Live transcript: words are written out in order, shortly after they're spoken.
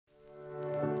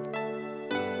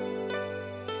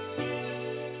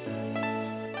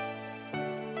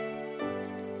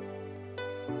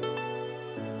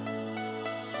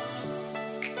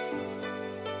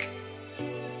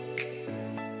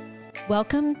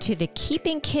Welcome to the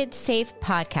Keeping Kids Safe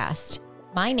podcast.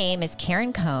 My name is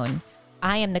Karen Cohn.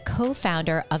 I am the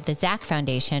co-founder of the Zach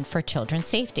Foundation for Children's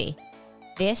Safety.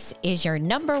 This is your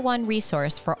number one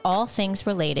resource for all things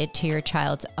related to your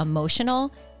child's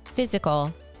emotional,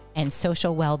 physical, and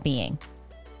social well-being.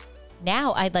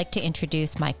 Now I'd like to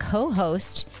introduce my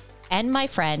co-host and my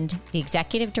friend, the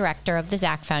executive director of the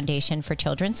Zach Foundation for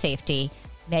Children's Safety,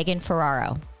 Megan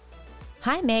Ferraro.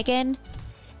 Hi, Megan.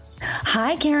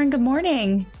 Hi, Karen. Good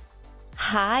morning.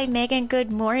 Hi, Megan.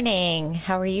 Good morning.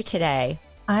 How are you today?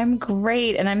 I'm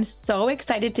great, and I'm so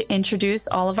excited to introduce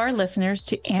all of our listeners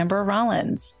to Amber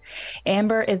Rollins.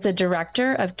 Amber is the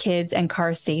Director of Kids and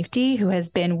Car Safety who has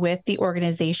been with the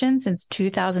organization since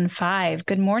 2005.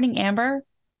 Good morning, Amber.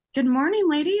 Good morning,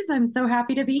 ladies. I'm so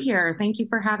happy to be here. Thank you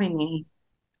for having me.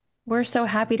 We're so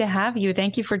happy to have you.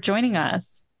 Thank you for joining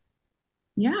us.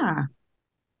 Yeah.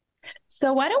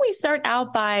 So why don't we start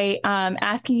out by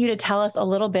asking you to tell us a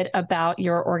little bit about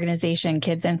your organization,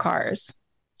 Kids and Cars.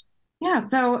 Yeah,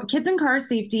 so Kids and Car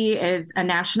Safety is a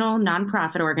national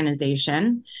nonprofit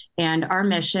organization, and our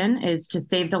mission is to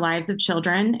save the lives of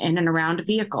children in and around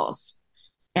vehicles.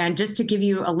 And just to give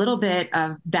you a little bit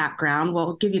of background,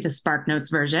 we'll give you the SparkNotes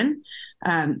version.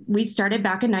 We started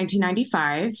back in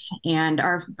 1995, and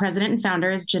our president and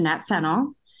founder is Jeanette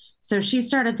Fennell. So she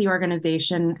started the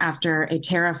organization after a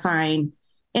terrifying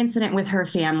incident with her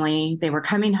family. They were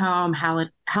coming home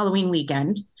Halloween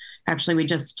weekend. Actually, we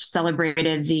just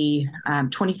celebrated the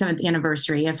 27th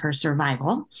anniversary of her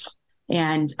survival.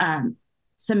 And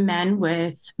some men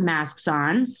with masks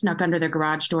on snuck under their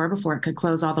garage door before it could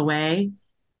close all the way,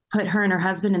 put her and her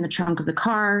husband in the trunk of the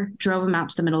car, drove them out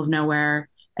to the middle of nowhere,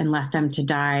 and left them to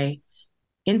die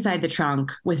inside the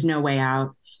trunk with no way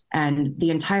out. And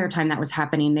the entire time that was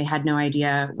happening, they had no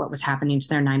idea what was happening to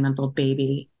their 9-month-old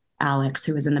baby, Alex,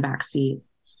 who was in the back seat.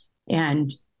 And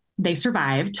they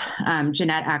survived.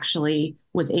 Jeanette actually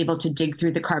was able to dig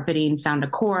through the carpeting, found a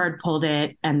cord, pulled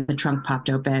it, and the trunk popped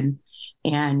open.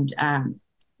 And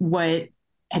what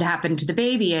had happened to the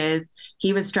baby is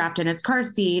he was strapped in his car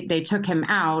seat. They took him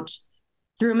out,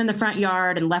 threw him in the front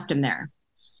yard, and left him there.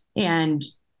 And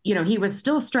he was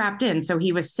still strapped in, so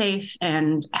he was safe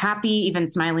and happy, even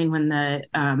smiling when the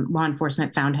law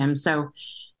enforcement found him. So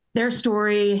their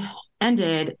story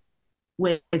ended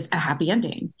with a happy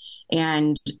ending.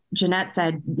 And Jeanette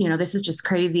said, this is just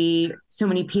crazy. So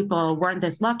many people weren't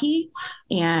this lucky.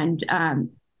 And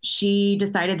she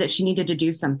decided that she needed to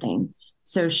do something.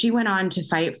 So she went on to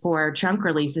fight for trunk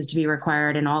releases to be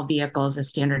required in all vehicles as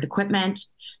standard equipment.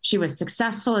 She was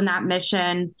successful in that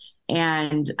mission.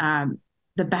 And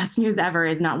the best news ever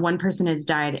is not one person has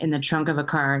died in the trunk of a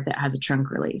car that has a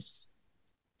trunk release.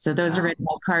 So those are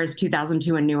original cars,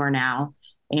 2002 and newer now.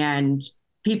 And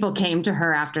people came to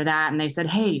her after that and they said,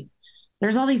 hey,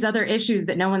 there's all these other issues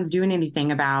that no one's doing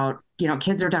anything about.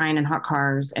 Kids are dying in hot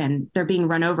cars and they're being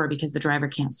run over because the driver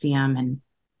can't see them, and,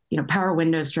 power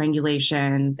window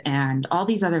strangulations and all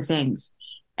these other things.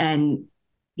 And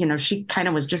she kind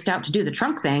of was just out to do the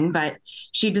trunk thing, but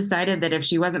she decided that if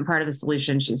she wasn't part of the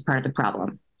solution, she was part of the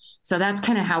problem. So that's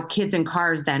kind of how Kids and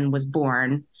Cars then was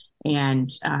born. And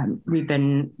we've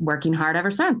been working hard ever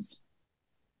since.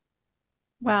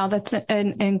 Wow, that's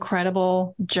an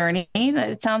incredible journey that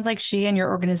it sounds like she and your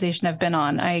organization have been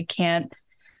on. I can't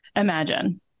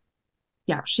imagine.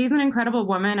 Yeah, she's an incredible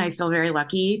woman. I feel very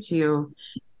lucky to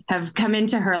have come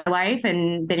into her life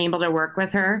and been able to work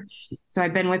with her. So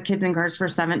I've been with Kids and Cars for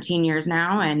 17 years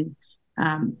now. And,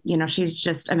 she's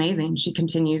just amazing. She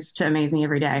continues to amaze me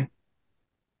every day.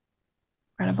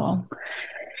 Incredible.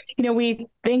 When we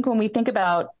think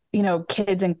about,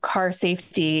 kids and car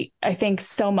safety, I think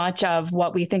so much of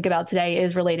what we think about today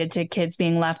is related to kids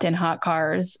being left in hot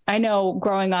cars. I know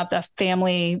growing up, the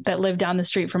family that lived down the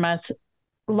street from us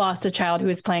lost a child who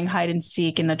was playing hide and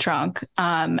seek in the trunk.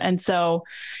 And so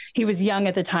he was young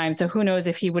at the time. So who knows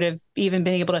if he would have even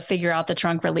been able to figure out the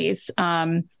trunk release.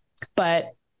 But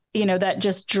that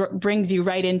just brings you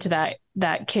right into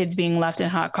that kids being left in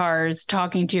hot cars,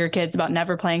 talking to your kids about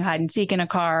never playing hide and seek in a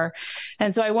car.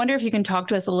 And so I wonder if you can talk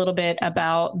to us a little bit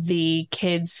about the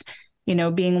kids,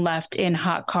 being left in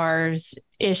hot cars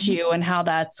issue and how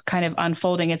that's kind of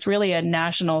unfolding. It's really a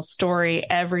national story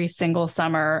every single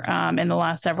summer in the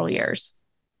last several years.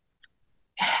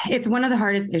 It's one of the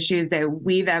hardest issues that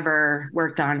we've ever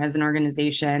worked on as an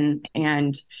organization,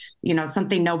 and,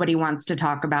 something nobody wants to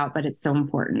talk about, but it's so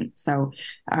important. So,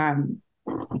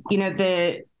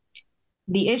 the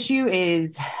issue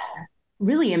is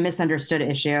really a misunderstood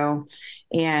issue,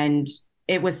 and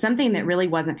it was something that really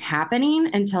wasn't happening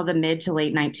until the mid to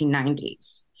late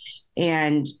 1990s.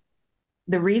 And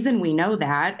the reason we know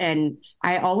that, and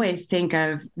I always think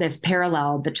of this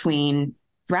parallel between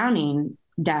drowning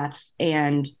deaths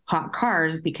and hot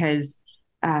cars because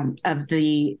of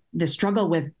the struggle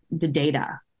with the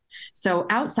data. So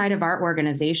outside of our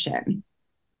organization,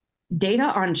 data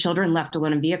on children left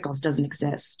alone in vehicles doesn't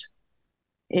exist.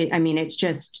 It's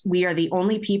just, we are the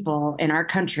only people in our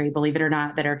country, believe it or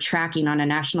not, that are tracking on a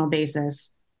national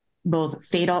basis both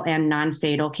fatal and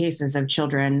non-fatal cases of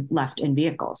children left in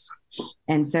vehicles.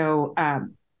 And so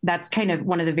that's kind of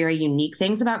one of the very unique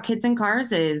things about Kids in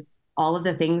Cars is all of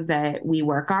the things that we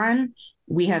work on,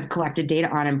 we have collected data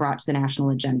on and brought to the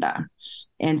national agenda.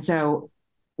 And so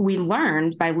we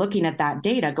learned by looking at that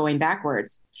data going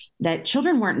backwards that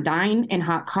children weren't dying in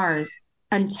hot cars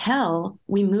until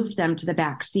we moved them to the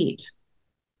back seat.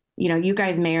 You know, you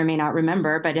guys may or may not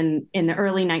remember, but in the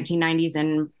early 1990s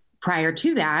and prior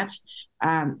to that,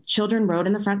 children rode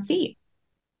in the front seat.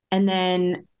 And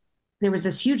then there was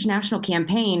this huge national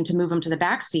campaign to move them to the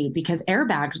back seat because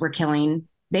airbags were killing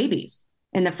babies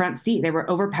in the front seat. They were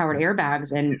overpowered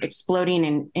airbags and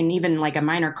exploding, and even like a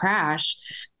minor crash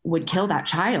would kill that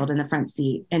child in the front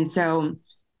seat. And so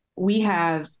we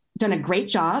have done a great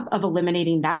job of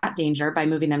eliminating that danger by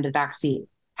moving them to the back seat.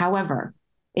 However,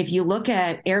 if you look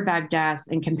at airbag deaths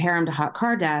and compare them to hot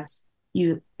car deaths,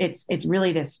 it's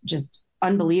really this just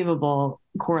unbelievable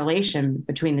correlation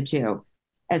between the two.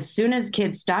 As soon as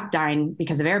kids stopped dying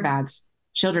because of airbags,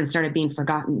 children started being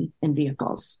forgotten in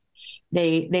vehicles.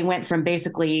 They went from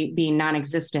basically being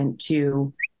non-existent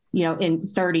to, in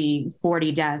 30,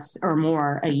 40 deaths or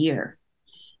more a year.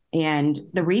 And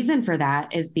the reason for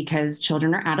that is because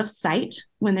children are out of sight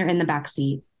when they're in the back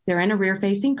seat. They're in a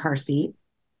rear-facing car seat,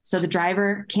 so the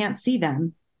driver can't see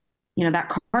them.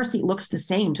 That car seat looks the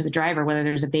same to the driver, whether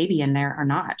there's a baby in there or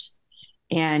not.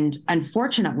 And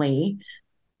unfortunately,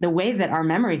 the way that our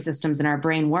memory systems in our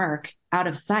brain work, out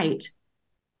of sight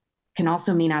can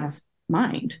also mean out of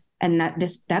mind. And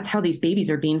that's how these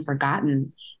babies are being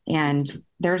forgotten. And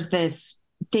there's this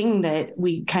thing that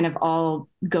we kind of all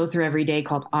go through every day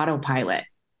called autopilot.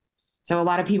 So a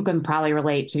lot of people can probably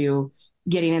relate to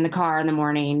getting in the car in the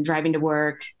morning, driving to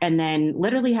work, and then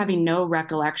literally having no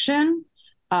recollection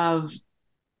of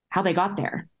how they got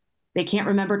there. They can't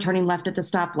remember turning left at the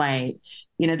stoplight.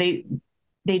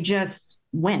 They just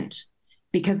went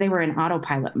because they were in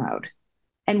autopilot mode.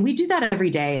 And we do that every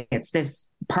day. It's this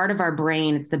part of our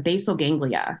brain. It's the basal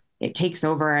ganglia. It takes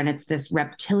over, and it's this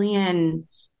reptilian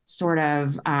sort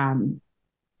of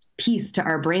piece to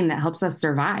our brain that helps us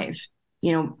survive.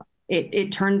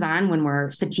 It turns on when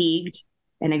we're fatigued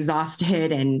and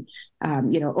exhausted and,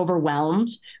 overwhelmed,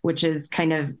 which is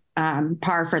kind of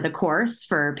par for the course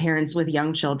for parents with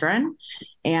young children.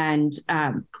 And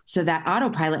so that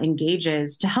autopilot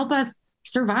engages to help us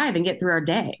survive and get through our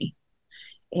day.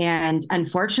 And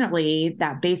unfortunately,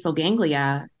 that basal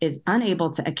ganglia is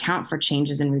unable to account for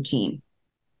changes in routine.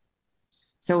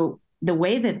 So the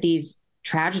way that these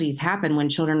tragedies happen when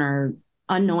children are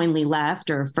unknowingly left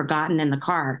or forgotten in the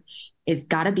car is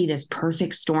got to be this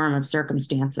perfect storm of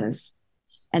circumstances.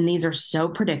 And these are so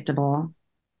predictable,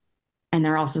 and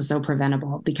they're also so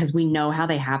preventable because we know how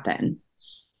they happen.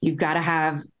 You've got to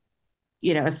have,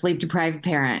 a sleep-deprived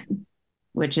parent,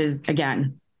 which is,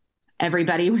 again,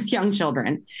 everybody with young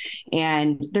children.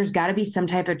 And there's got to be some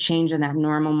type of change in that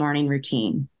normal morning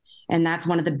routine. And that's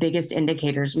one of the biggest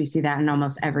indicators. We see that in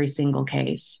almost every single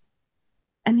case.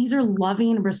 And these are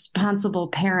loving, responsible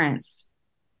parents.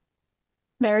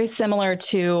 Very similar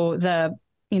to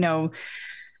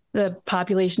the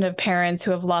population of parents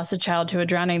who have lost a child to a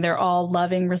drowning. They're all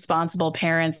loving, responsible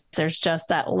parents. There's just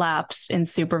that lapse in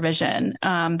supervision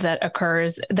that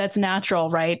occurs. That's natural,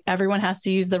 right? Everyone has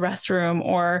to use the restroom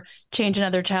or change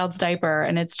another child's diaper.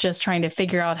 And it's just trying to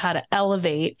figure out how to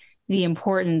elevate the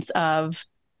importance of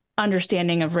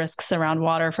understanding of risks around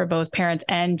water for both parents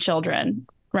and children,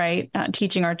 right?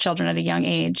 Teaching our children at a young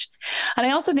age. And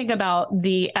I also think about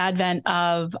the advent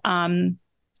of,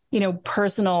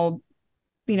 personal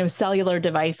cellular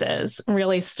devices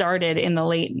really started in the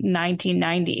late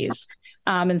 1990s.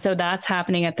 And so that's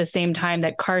happening at the same time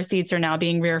that car seats are now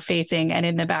being rear facing and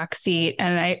in the back seat.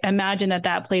 And I imagine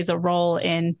that plays a role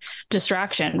in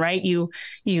distraction, right? You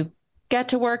get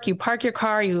to work, you park your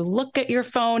car, you look at your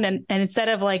phone, and instead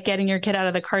of like getting your kid out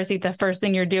of the car seat, the first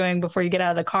thing you're doing before you get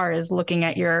out of the car is looking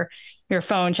at your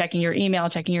phone, checking your email,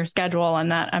 checking your schedule.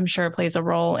 And that, I'm sure, plays a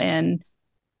role in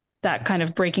that kind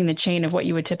of breaking the chain of what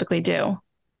you would typically do.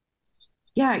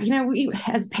 Yeah, we,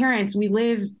 as parents, we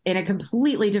live in a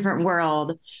completely different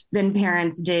world than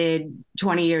parents did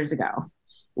 20 years ago.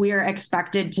 We are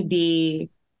expected to be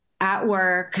at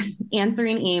work,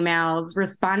 answering emails,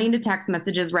 responding to text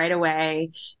messages right away.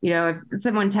 If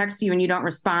someone texts you and you don't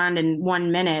respond in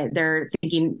 1 minute, they're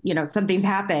thinking, something's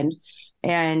happened.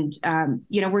 And,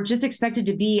 we're just expected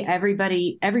to be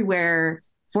everybody, everywhere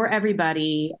for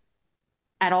everybody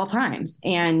at all times.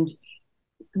 And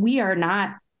we are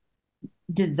not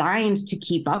designed to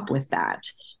keep up with that.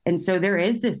 And so there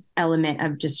is this element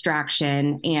of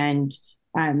distraction, and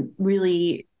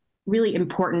really, really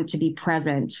important to be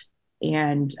present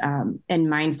and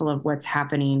mindful of what's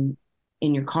happening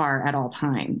in your car at all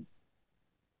times.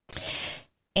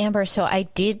 Amber, so I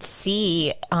did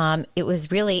see it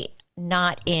was really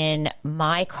not in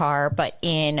my car, but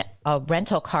in a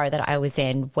rental car that I was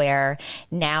in, where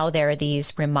now there are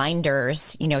these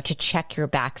reminders, to check your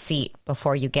back seat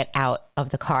before you get out of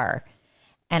the car.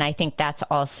 And I think that's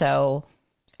also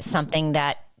something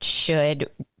that should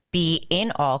be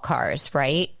in all cars,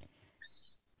 right?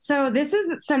 So this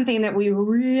is something that we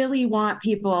really want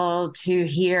people to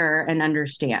hear and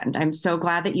understand. I'm so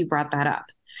glad that you brought that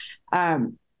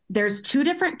up. There's two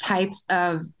different types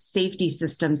of safety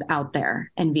systems out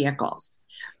there in vehicles.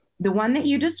 The one that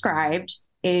you described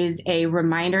is a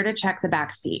reminder to check the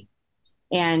back seat.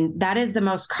 And that is the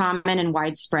most common and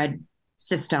widespread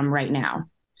system right now.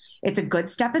 It's a good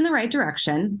step in the right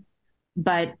direction,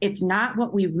 but it's not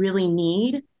what we really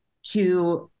need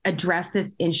to address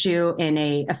this issue in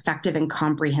an effective and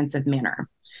comprehensive manner.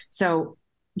 So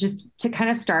just to kind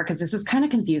of start, because this is kind of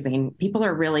confusing.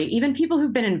 Even people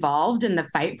who've been involved in the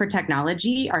fight for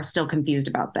technology are still confused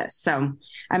about this. So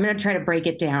I'm going to try to break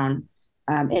it down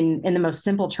in the most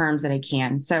simple terms that I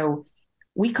can. So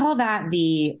we call that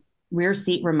the rear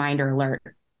seat reminder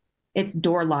alert. It's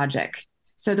door logic.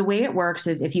 So the way it works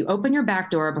is if you open your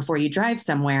back door before you drive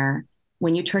somewhere,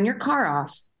 when you turn your car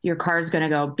off, your car is going to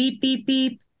go beep, beep,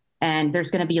 beep. And there's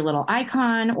going to be a little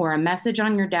icon or a message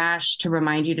on your dash to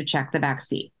remind you to check the back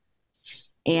seat.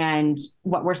 And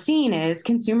what we're seeing is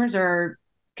consumers are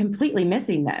completely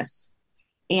missing this.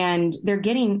 And they're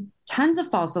getting tons of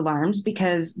false alarms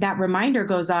because that reminder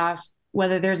goes off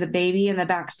whether there's a baby in the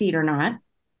back seat or not.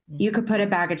 You could put a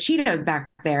bag of Cheetos back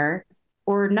there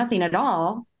or nothing at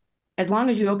all. As long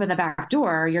as you open the back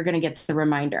door, you're going to get the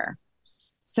reminder.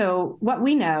 So what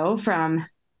we know from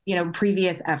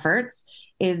previous efforts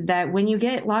is that when you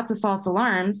get lots of false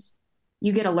alarms,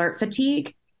 you get alert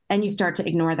fatigue and you start to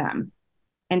ignore them.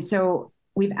 And so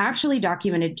we've actually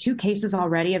documented 2 cases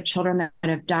already of children that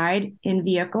have died in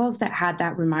vehicles that had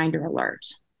that reminder alert.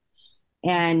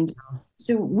 And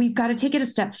so we've got to take it a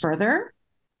step further.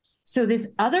 So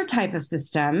this other type of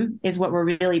system is what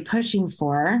we're really pushing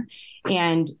for,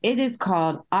 and it is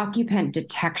called occupant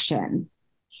detection.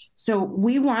 So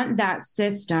we want that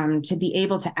system to be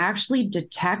able to actually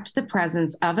detect the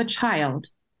presence of a child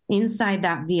inside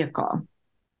that vehicle.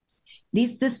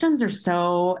 These systems are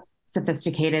so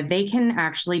sophisticated. They can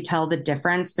actually tell the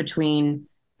difference between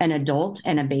an adult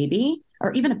and a baby,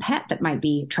 or even a pet that might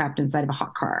be trapped inside of a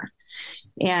hot car.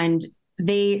 And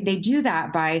they do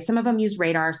that by, some of them use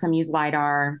radar, some use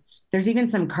LiDAR. There's even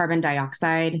some carbon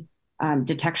dioxide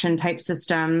detection type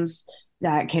systems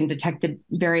that can detect the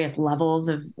various levels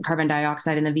of carbon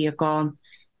dioxide in the vehicle.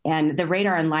 And the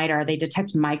radar and LiDAR, they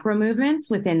detect micro movements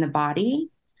within the body.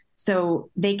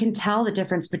 So they can tell the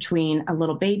difference between a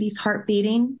little baby's heart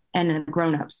beating and a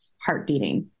grown-up's heart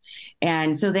beating.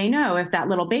 And so they know if that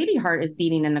little baby heart is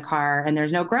beating in the car and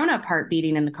there's no grown-up heart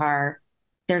beating in the car,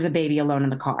 there's a baby alone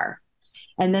in the car.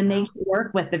 And then they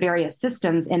work with the various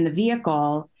systems in the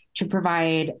vehicle to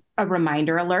provide a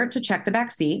reminder alert to check the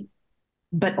back seat,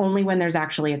 but only when there's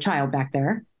actually a child back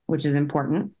there, which is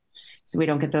important, so we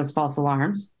don't get those false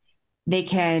alarms. They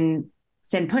can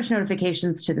send push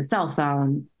notifications to the cell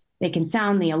phone. They can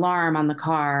sound the alarm on the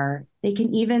car. They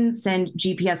can even send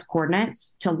GPS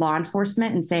coordinates to law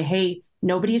enforcement and say, hey,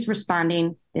 nobody's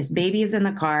responding. This baby is in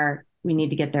the car. We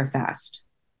need to get there fast.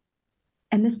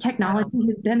 And this technology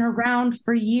has been around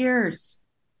for years,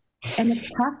 and it's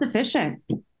cost efficient.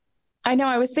 I know.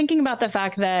 I was thinking about the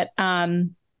fact that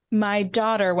my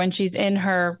daughter, when she's in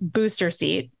her booster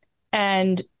seat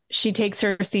and she takes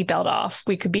her seatbelt off,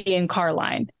 we could be in car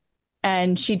line,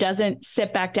 and she doesn't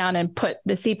sit back down and put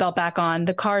the seatbelt back on.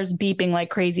 The car's beeping like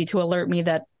crazy to alert me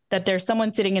that there's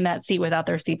someone sitting in that seat without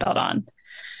their seatbelt on.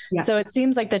 Yes. So it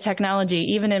seems like the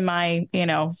technology, even in my,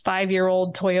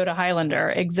 5-year-old Toyota Highlander,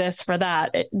 exists for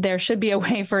that. There should be a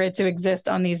way for it to exist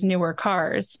on these newer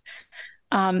cars.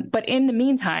 But in the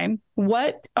meantime,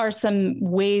 what are some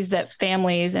ways that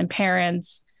families and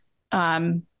parents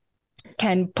can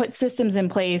put systems in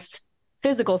place,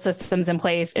 physical systems in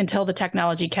place, until the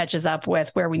technology catches up with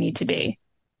where we need to be?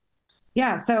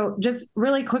 Yeah. So just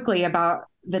really quickly about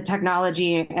the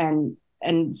technology and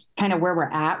kind of where we're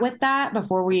at with that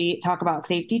before we talk about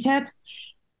safety tips.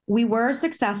 We were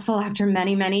successful after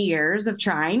many, many years of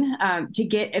trying to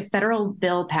get a federal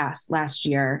bill passed last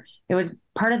year. It was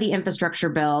part of the infrastructure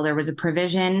bill. There was a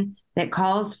provision that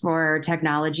calls for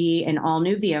technology in all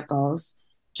new vehicles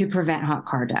to prevent hot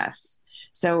car deaths.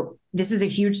 So this is a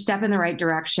huge step in the right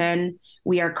direction.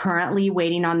 We are currently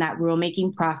waiting on that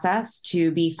rulemaking process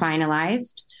to be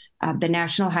finalized. The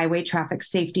National Highway Traffic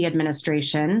Safety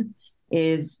Administration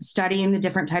is studying the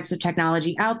different types of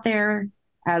technology out there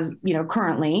as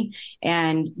currently,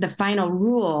 and the final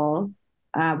rule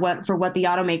what the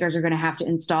automakers are going to have to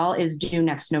install is due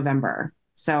next November,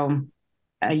 so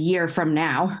a year from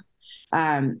now.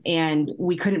 And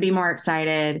we couldn't be more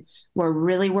excited. We're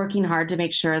really working hard to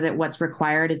make sure that what's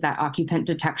required is that occupant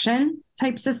detection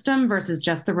type system versus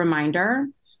just the reminder.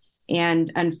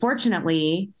 And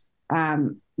unfortunately,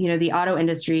 the auto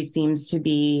industry seems to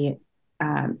be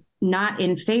not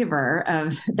in favor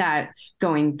of that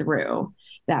going through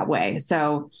that way.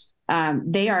 So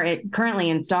they are currently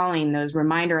installing those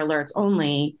reminder alerts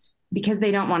only because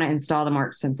they don't want to install the more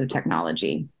expensive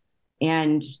technology.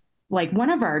 And like one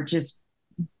of our just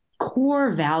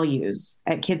core values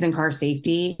at Kids and Car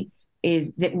Safety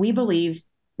is that we believe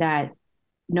that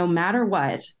no matter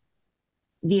what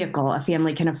vehicle a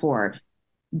family can afford,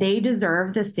 they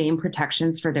deserve the same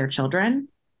protections for their children.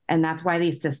 And that's why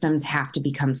these systems have to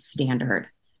become standard,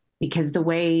 because the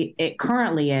way it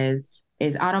currently is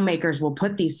automakers will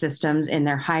put these systems in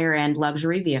their higher end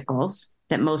luxury vehicles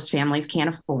that most families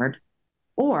can't afford,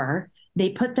 or they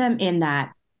put them in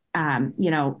that,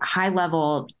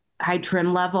 high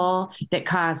trim level that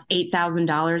costs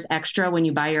 $8,000 extra when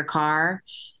you buy your car.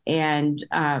 And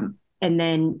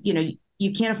then,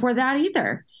 you can't afford that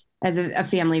either as a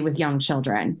family with young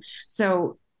children.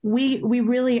 So we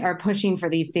really are pushing for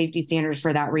these safety standards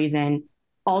for that reason.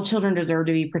 All children deserve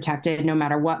to be protected no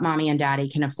matter what mommy and daddy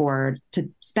can afford to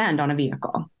spend on a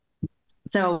vehicle.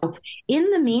 So in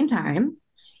the meantime,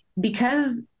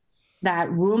 because that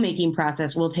rulemaking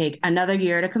process will take another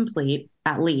year to complete,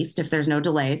 at least if there's no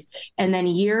delays, and then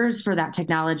years for that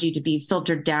technology to be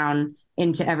filtered down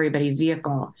into everybody's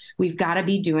vehicle, we've got to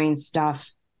be doing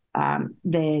stuff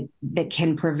that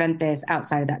can prevent this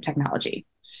outside of that technology.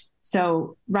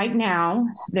 So right now,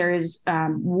 there is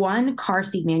one car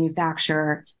seat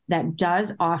manufacturer that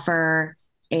does offer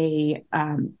a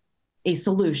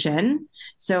solution.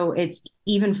 So it's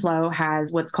Evenflo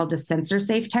has what's called the sensor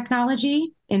safe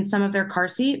technology in some of their car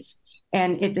seats.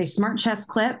 And it's a smart chest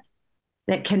clip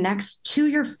that connects to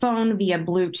your phone via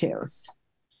Bluetooth.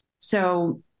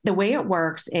 So the way it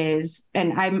works is,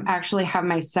 and I'm actually have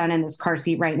my son in this car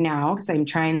seat right now because I'm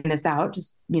trying this out to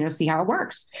see how it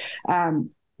works.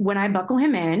 When I buckle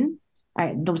him in,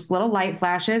 this little light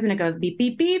flashes and it goes beep,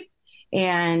 beep, beep.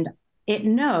 And it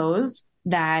knows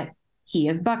that he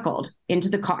is buckled into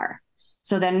the car.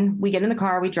 So then we get in the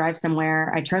car, we drive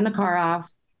somewhere, I turn the car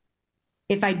off.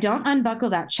 If I don't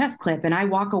unbuckle that chest clip and I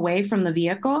walk away from the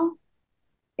vehicle,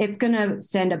 it's going to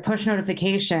send a push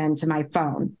notification to my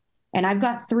phone. And I've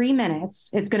got 3 minutes.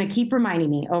 It's going to keep reminding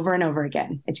me over and over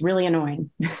again. It's really annoying.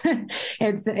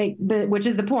 Which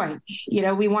is the point.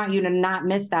 We want you to not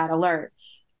miss that alert.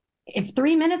 If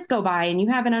 3 minutes go by and you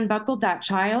haven't unbuckled that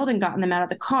child and gotten them out of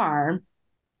the car,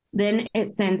 then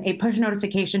it sends a push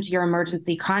notification to your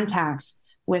emergency contacts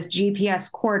with GPS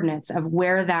coordinates of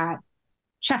where that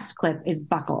chest clip is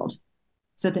buckled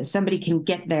so that somebody can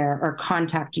get there or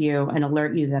contact you and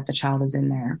alert you that the child is in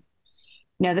there.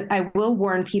 Now, I will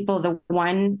warn people, the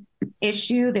one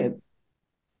issue that,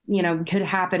 could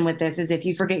happen with this is if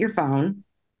you forget your phone,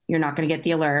 you're not going to get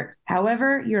the alert.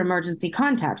 However, your emergency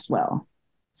contacts will.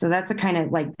 So that's a kind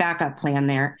of like backup plan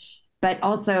there. But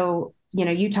also,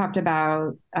 you talked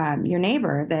about your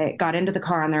neighbor that got into the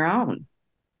car on their own.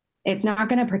 It's not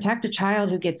going to protect a child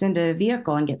who gets into a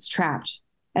vehicle and gets trapped.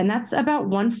 And that's about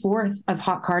 1/4 of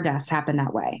hot car deaths happen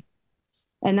that way.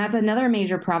 And that's another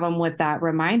major problem with that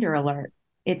reminder alert.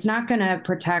 It's not going to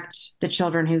protect the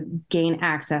children who gain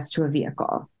access to a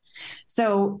vehicle.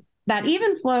 So that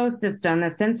Evenflo system, the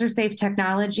sensor safe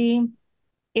technology,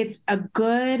 it's a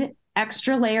good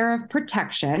extra layer of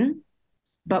protection,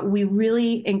 but we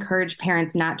really encourage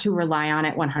parents not to rely on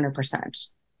it 100%.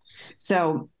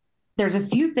 So there's a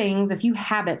few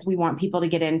habits we want people to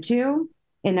get into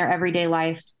in their everyday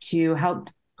life to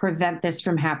help prevent this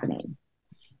from happening.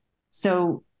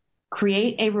 So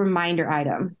create a reminder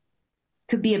item.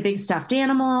 Could be a big stuffed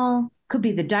animal, could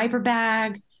be the diaper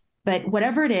bag, but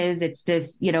whatever it is, it's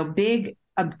this, big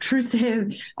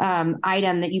obtrusive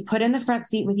item that you put in the front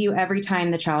seat with you every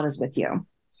time the child is with you.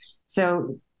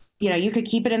 So, you could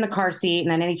keep it in the car seat.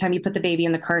 And then anytime you put the baby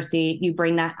in the car seat, you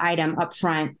bring that item up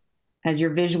front as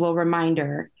your visual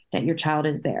reminder that your child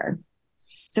is there.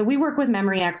 So we work with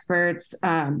memory experts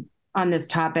on this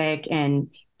topic, and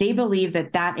they believe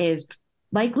that that is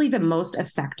likely the most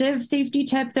effective safety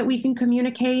tip that we can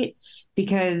communicate,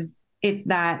 because it's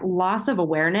that loss of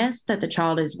awareness that the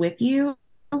child is with you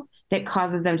that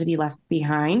causes them to be left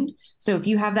behind. So if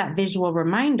you have that visual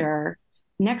reminder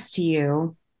next to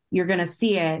you, you're going to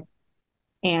see it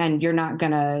and you're not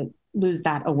going to lose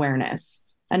that awareness.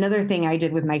 Another thing I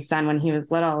did with my son when he was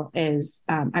little is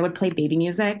I would play baby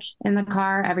music in the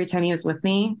car every time he was with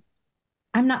me.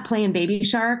 I'm not playing Baby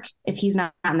Shark if he's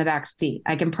not in the back seat.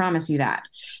 I can promise you that.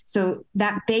 So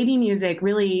that baby music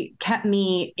really kept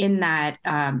me in that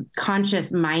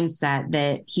conscious mindset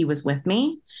that he was with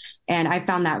me. And I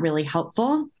found that really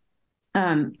helpful.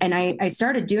 And I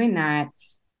started doing that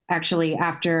actually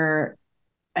after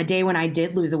a day when I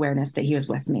did lose awareness that he was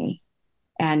with me.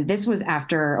 And this was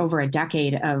after over a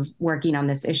decade of working on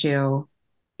this issue,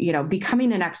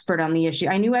 becoming an expert on the issue.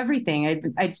 I knew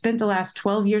everything. I'd spent the last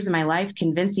 12 years of my life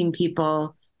convincing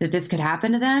people that this could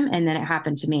happen to them. And then it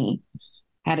happened to me.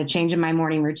 I had a change in my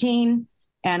morning routine,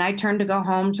 and I turned to go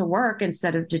home to work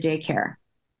instead of to daycare.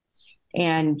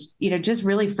 And, just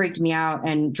really freaked me out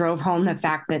and drove home the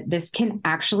fact that this can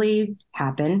actually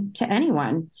happen to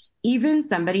anyone, even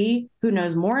somebody who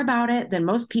knows more about it than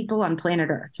most people on planet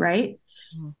Earth, right?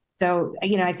 Mm-hmm. So,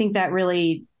 I think that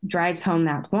really drives home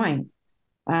that point.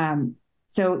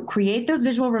 So create those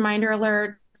visual reminder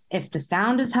alerts. If the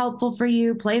sound is helpful for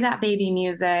you, play that baby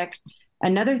music.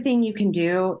 Another thing you can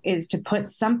do is to put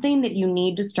something that you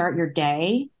need to start your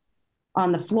day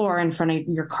on the floor in front of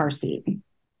your car seat.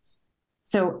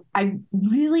 So I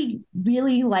really,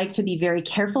 really like to be very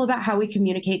careful about how we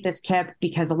communicate this tip,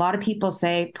 because a lot of people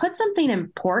say, put something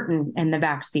important in the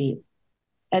back seat.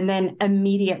 And then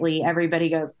immediately everybody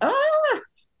goes, oh,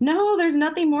 no, there's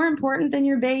nothing more important than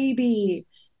your baby.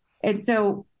 And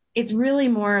so it's really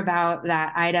more about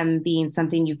that item being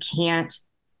something you can't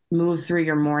move through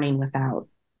your morning without.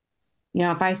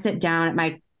 If I sit down at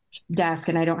my desk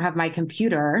and I don't have my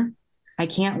computer, I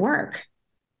can't work.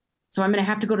 So I'm going to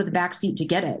have to go to the back seat to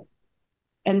get it.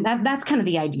 And that's kind of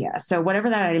the idea. So whatever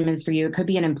that item is for you, it could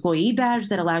be an employee badge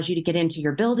that allows you to get into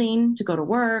your building to go to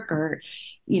work, or,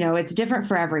 it's different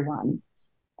for everyone.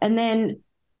 And then,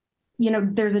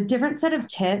 there's a different set of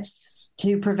tips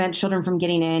to prevent children from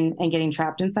getting in and getting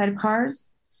trapped inside of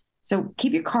cars. So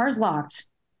keep your cars locked.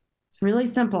 It's really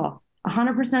simple.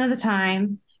 100% of the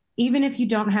time, even if you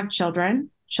don't have children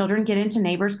get into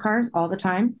neighbors' cars all the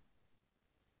time.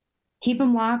 Keep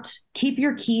them locked. Keep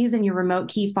your keys and your remote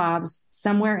key fobs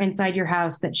somewhere inside your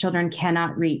house that children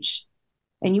cannot reach.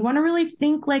 And you want to really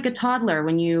think like a toddler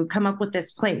when you come up with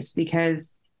this place,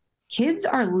 because kids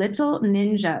are little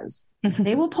ninjas.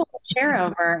 They will pull a chair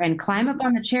over and climb up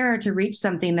on the chair to reach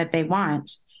something that they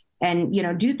want, and,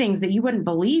 do things that you wouldn't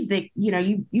believe that,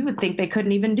 you would think they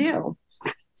couldn't even do.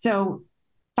 So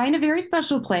find a very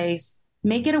special place,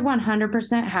 make it a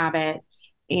 100% habit.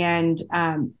 And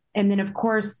then of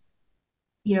course,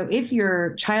 if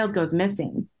your child goes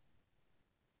missing,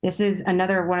 this is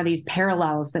another one of these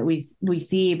parallels that we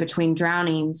see between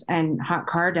drownings and hot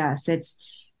car deaths. It's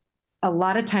a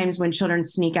lot of times when children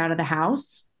sneak out of the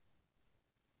house,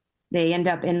 they end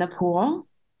up in the pool,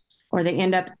 or they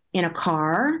end up in a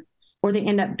car, or they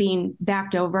end up being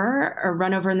backed over or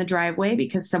run over in the driveway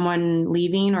because someone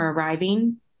leaving or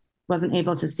arriving wasn't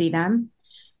able to see them.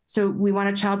 So we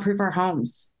want to childproof our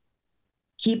homes.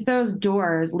 Keep those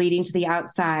doors leading to the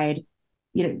outside,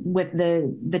 with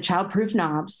the childproof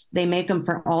knobs. They make them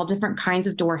for all different kinds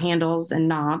of door handles and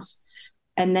knobs.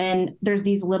 And then there's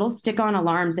these little stick-on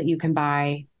alarms that you can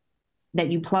buy,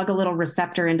 that you plug a little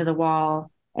receptor into the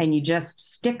wall, and you just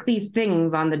stick these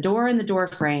things on the door and the door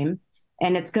frame,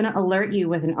 and it's going to alert you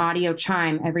with an audio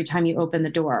chime every time you open the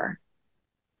door.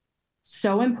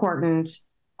 So important.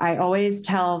 I always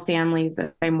tell families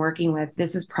that I'm working with,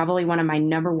 this is probably one of my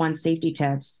number one safety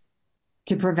tips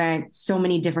to prevent so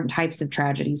many different types of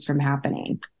tragedies from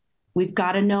happening. We've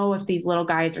got to know if these little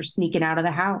guys are sneaking out of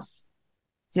the house.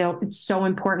 So it's so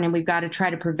important, and we've got to try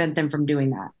to prevent them from doing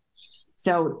that.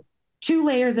 So 2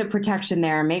 layers of protection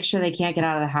there. Make sure they can't get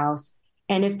out of the house.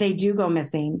 And if they do go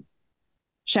missing,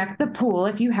 check the pool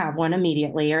if you have one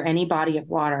immediately, or any body of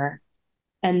water.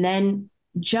 And then,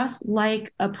 just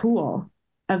like a pool,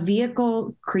 a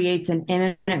vehicle creates an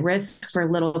imminent risk for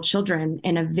little children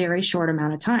in a very short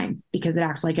amount of time, because it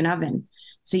acts like an oven.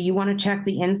 So you want to check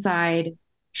the inside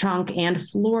trunk and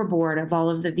floorboard of all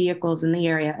of the vehicles in the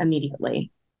area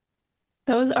immediately.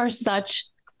 Those are such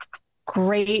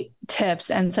great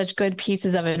tips and such good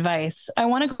pieces of advice. I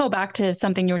want to go back to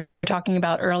something you were talking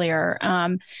about earlier.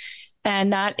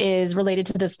 And that is related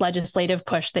to this legislative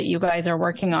push that you guys are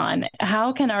working on.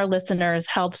 How can our listeners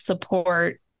help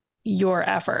support your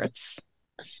efforts?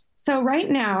 So right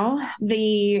now,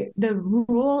 the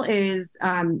rule is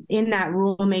in that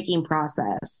rulemaking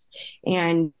process,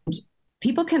 and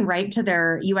people can write to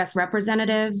their U.S.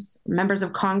 representatives, members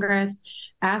of Congress,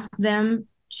 ask them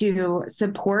to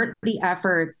support the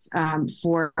efforts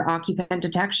for occupant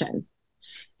detection.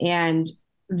 And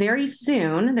very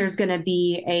soon, there's going to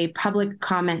be a public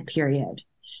comment period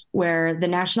where the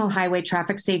National Highway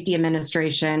Traffic Safety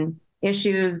Administration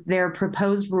issues their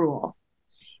proposed rule.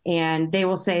 And they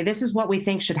will say, this is what we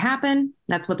think should happen.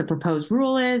 That's what the proposed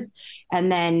rule is.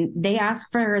 And then they ask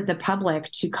for the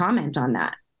public to comment on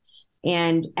that.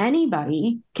 And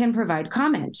anybody can provide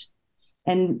comment.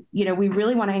 And, we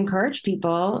really want to encourage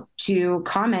people to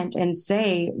comment and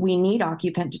say, we need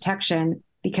occupant detection,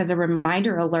 because a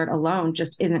reminder alert alone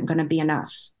just isn't going to be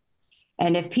enough.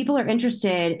 And if people are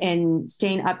interested in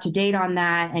staying up to date on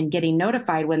that and getting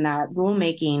notified when that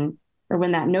rulemaking or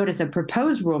when that notice of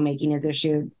proposed rulemaking is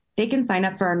issued, they can sign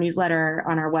up for our newsletter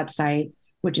on our website,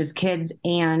 which is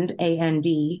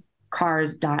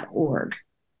kidsandcars.org.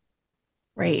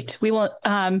 Great. We will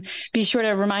be sure to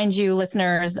remind you,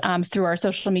 listeners, through our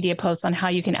social media posts on how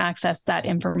you can access that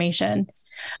information.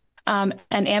 And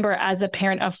Amber, as a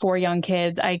parent of 4 young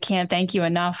kids, I can't thank you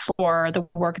enough for the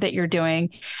work that you're doing.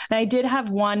 And I did have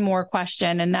one more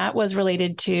question, and that was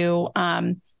related to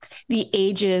the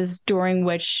ages during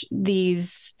which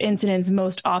these incidents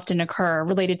most often occur,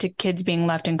 related to kids being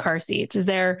left in car seats. Is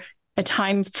there a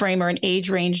time frame or an age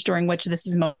range during which this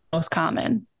is most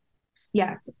common?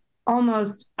 Yes.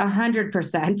 Almost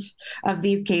 100% of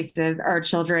these cases are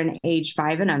children age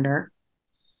 5 and under.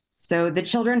 So the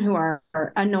children who are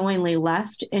unknowingly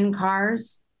left in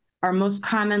cars are most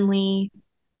commonly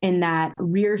in that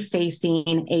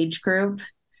rear-facing age group.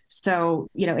 So,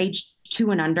 age 2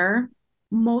 and under,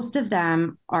 most of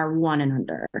them are 1 and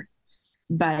under.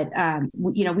 But,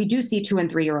 we do see 2 and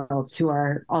 3-year-olds who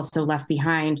are also left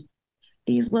behind.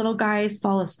 These little guys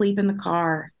fall asleep in the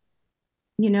car.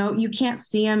 You can't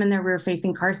see them in their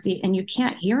rear-facing car seat, and you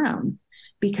can't hear them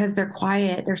because they're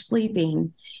quiet, they're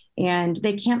sleeping, and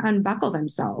they can't unbuckle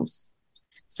themselves.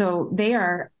 So they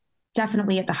are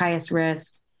definitely at the highest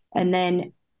risk. And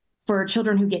then for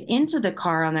children who get into the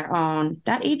car on their own,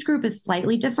 that age group is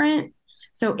slightly different.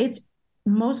 So it's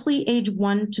mostly age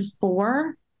 1 to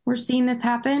 4. We're seeing this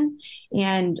happen.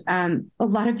 And a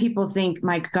lot of people think,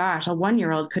 my gosh, a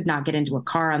 1-year-old could not get into a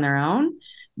car on their own.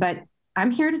 But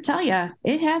I'm here to tell you,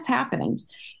 it has happened.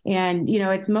 And,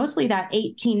 it's mostly that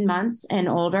 18 months and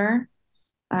older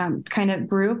kind of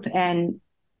group. And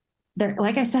they're,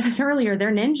 like I said earlier,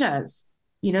 they're ninjas.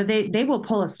 They will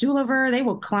pull a stool over, they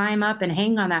will climb up and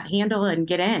hang on that handle and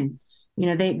get in.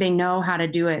 They know how to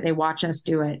do it. They watch us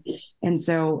do it. And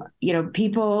so,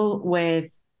 people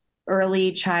with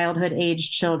early childhood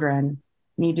age children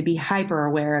need to be hyper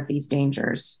aware of these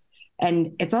dangers.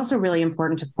 And it's also really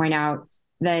important to point out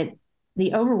that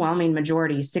the overwhelming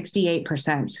majority,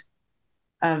 68%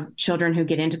 of children who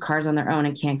get into cars on their own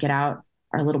and can't get out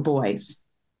are little boys.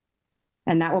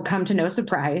 And that will come to no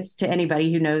surprise to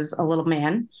anybody who knows a little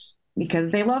man, because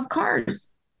they love cars.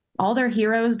 All their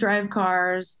heroes drive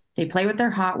cars. They play with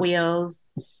their Hot Wheels.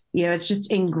 It's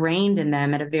just ingrained in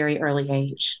them at a very early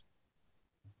age.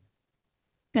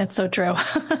 That's so true.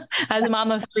 As a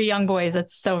mom of 3 young boys,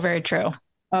 that's so very true.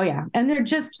 Oh, yeah. And they're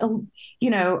just,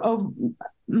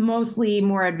 mostly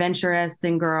more adventurous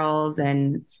than girls,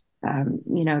 and,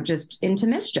 just into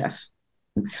mischief.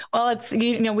 Well, it's,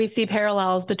 we see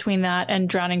parallels between that and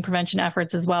drowning prevention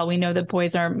efforts as well. We know that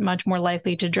boys are much more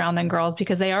likely to drown than girls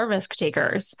because they are risk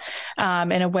takers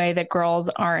in a way that girls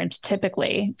aren't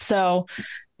typically. So,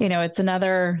 it's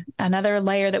another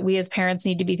layer that we as parents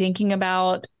need to be thinking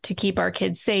about to keep our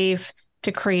kids safe,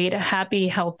 to create happy,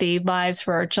 healthy lives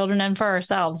for our children and for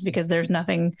ourselves, because there's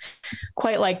nothing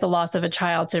quite like the loss of a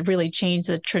child to really change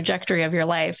the trajectory of your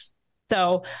life.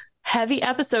 So heavy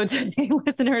episode today,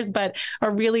 listeners, but a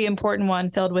really important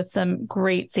one filled with some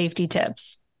great safety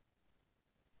tips.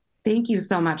 Thank you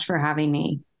so much for having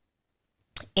me.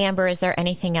 Amber, is there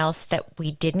anything else that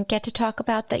we didn't get to talk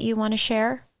about that you want to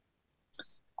share?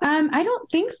 I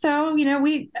don't think so.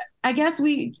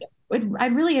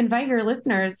 I'd really invite your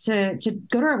listeners to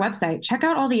go to our website, check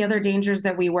out all the other dangers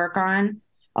that we work on.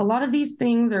 A lot of these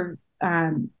things are,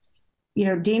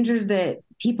 dangers that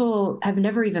people have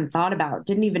never even thought about,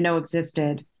 didn't even know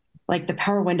existed, like the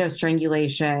power window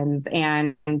strangulations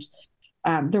and,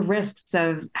 the risks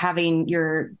of having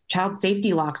your child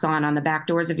safety locks on the back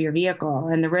doors of your vehicle,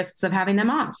 and the risks of having them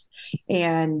off,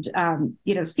 and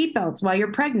seatbelts while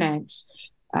you're pregnant.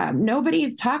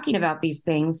 Nobody's talking about these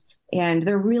things, and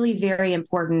they're really very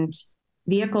important.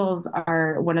 Vehicles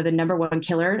are one of the number one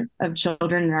killer of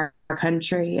children in our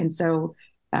country. And so,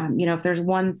 if there's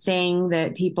one thing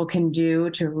that people can do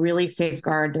to really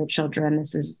safeguard their children,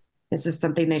 this is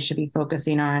something they should be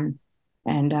focusing on.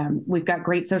 And we've got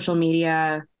great social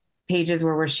media pages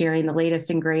where we're sharing the latest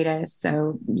and greatest.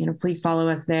 So, please follow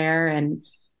us there. And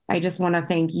I just want to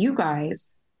thank you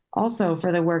guys also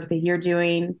for the work that you're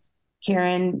doing.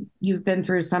 Karen, you've been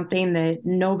through something that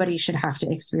nobody should have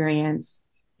to experience.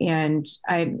 And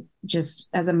I'm just,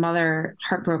 as a mother,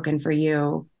 heartbroken for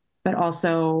you, but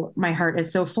also my heart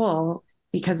is so full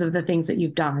because of the things that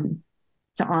you've done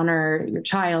to honor your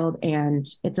child. And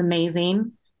it's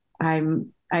amazing.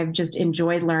 I've just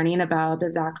enjoyed learning about the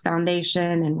Zach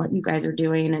Foundation and what you guys are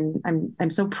doing. And I'm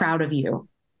so proud of you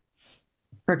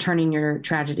for turning your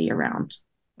tragedy around.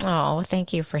 Oh,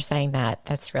 thank you for saying that.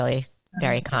 That's really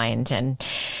very kind. And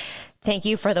thank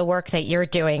you for the work that you're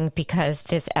doing, because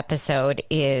this episode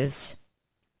is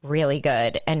really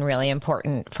good and really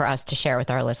important for us to share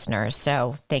with our listeners.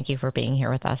 So thank you for being here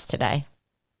with us today.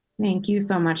 Thank you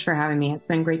so much for having me. It's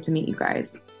been great to meet you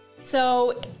guys.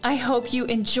 So I hope you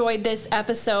enjoyed this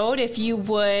episode. If you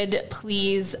would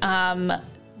please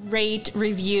rate,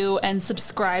 review, and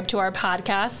subscribe to our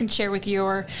podcast and share with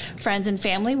your friends and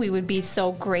family. We would be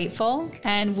so grateful.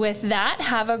 And with that,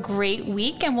 have a great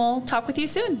week, and we'll talk with you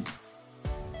soon.